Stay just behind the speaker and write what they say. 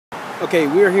Okay,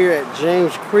 we're here at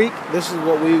James Creek. This is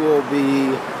what we will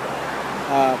be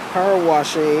power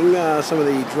washing some of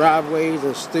the driveways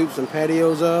and stoops and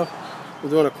patios of. We're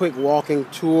doing a quick walking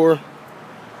tour.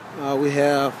 We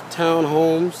have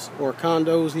townhomes or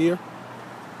condos here.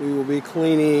 We will be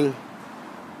cleaning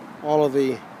all of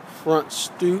the front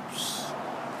stoops,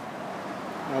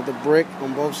 the brick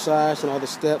on both sides and all the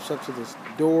steps up to the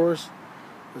doors,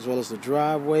 as well as the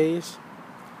driveways.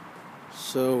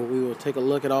 So we will take a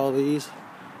look at all of these.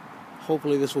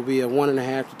 Hopefully this will be a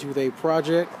 1.5 to 2 day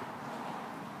project.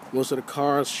 Most of the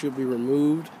cars should be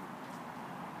removed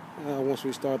once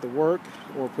we start the work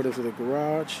or put into the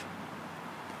garage.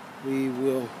 We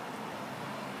will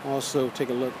also take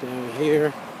a look down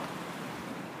here.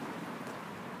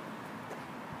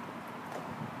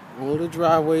 On the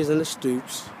driveways and the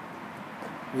stoops.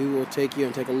 We will take you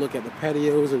and take a look at the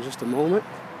patios in just a moment.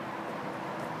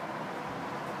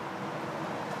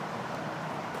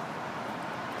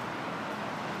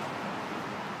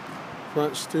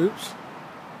 Front stoops.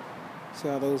 See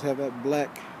how those have that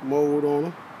black mold on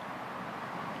them.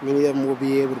 Many of them will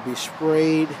be able to be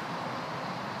sprayed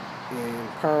and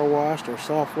power washed or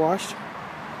soft washed.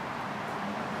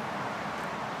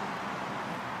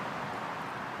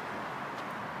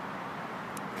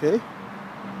 Okay,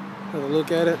 have a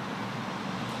look at it.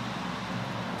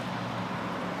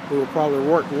 We will probably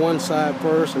work one side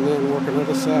first and then work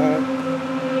another side.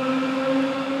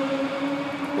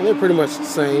 And they're pretty much the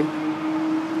same.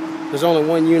 There's only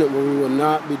one unit where we will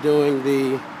not be doing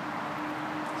the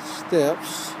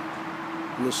steps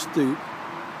and the stoop.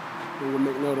 We will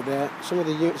make note of that. Some of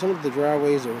the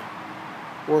driveways are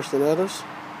worse than others.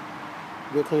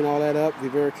 We'll clean all that up. Be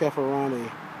very careful around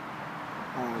the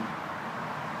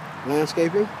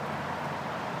landscaping.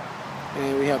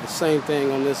 And we have the same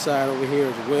thing on this side over here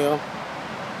as well.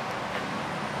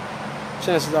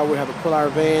 Chances are we have to pull our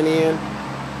van in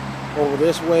over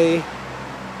this way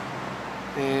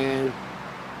and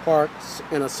park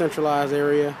in a centralized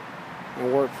area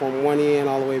and work from one end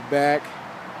all the way back.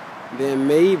 Then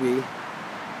maybe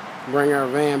bring our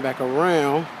van back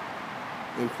around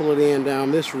and pull it in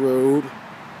down this road,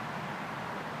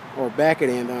 or back it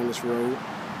in down this road,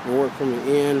 and work from the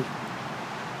end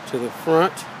to the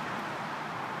front.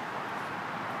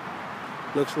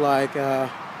 Looks like the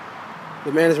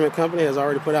management company has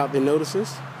already put out the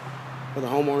notices for the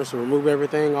homeowners to remove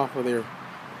everything off of their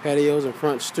patios and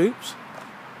front stoops.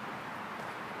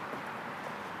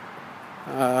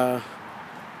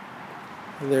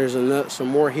 There's some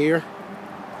more here.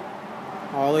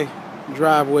 All the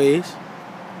driveways.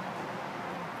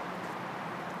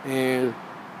 And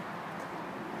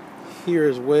here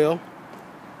as well.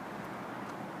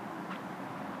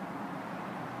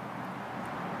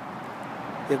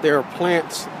 If there are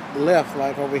plants left,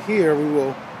 like over here, we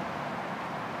will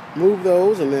move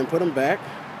those and then put them back.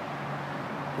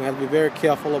 We have to be very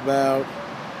careful about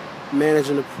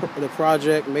managing the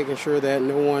project, making sure that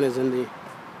no one is in the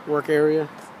work area.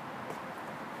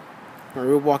 All right,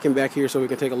 we're walking back here so we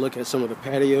can take a look at some of the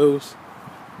patios.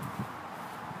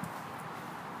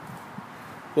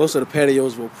 Most of the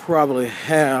patios will probably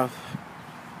have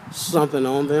something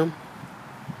on them.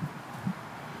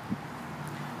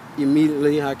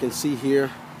 Immediately I can see here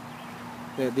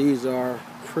that these are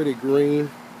pretty green.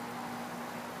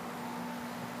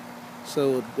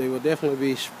 So they will definitely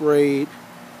be sprayed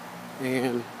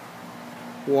and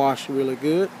washed really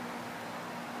good.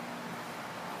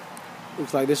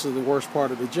 Looks like this is the worst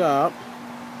part of the job.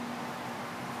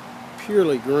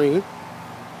 Purely green.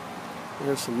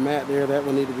 There's some mat there that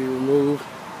will need to be removed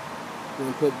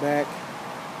and put back.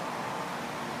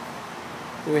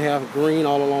 We have green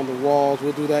all along the walls.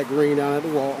 We'll do that green down at the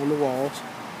wall, on the walls.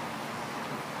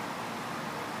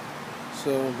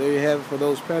 So there you have it for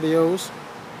those patios.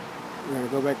 We're going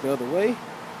to go back the other way.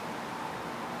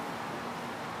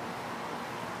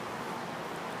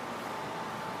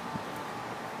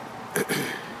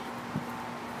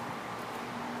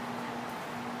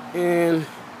 And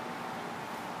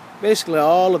basically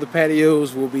all of the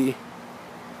patios will be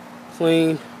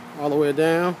cleaned all the way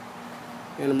down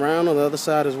and around on the other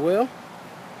side as well.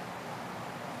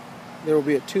 There will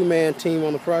be a 2-man team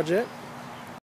on the project.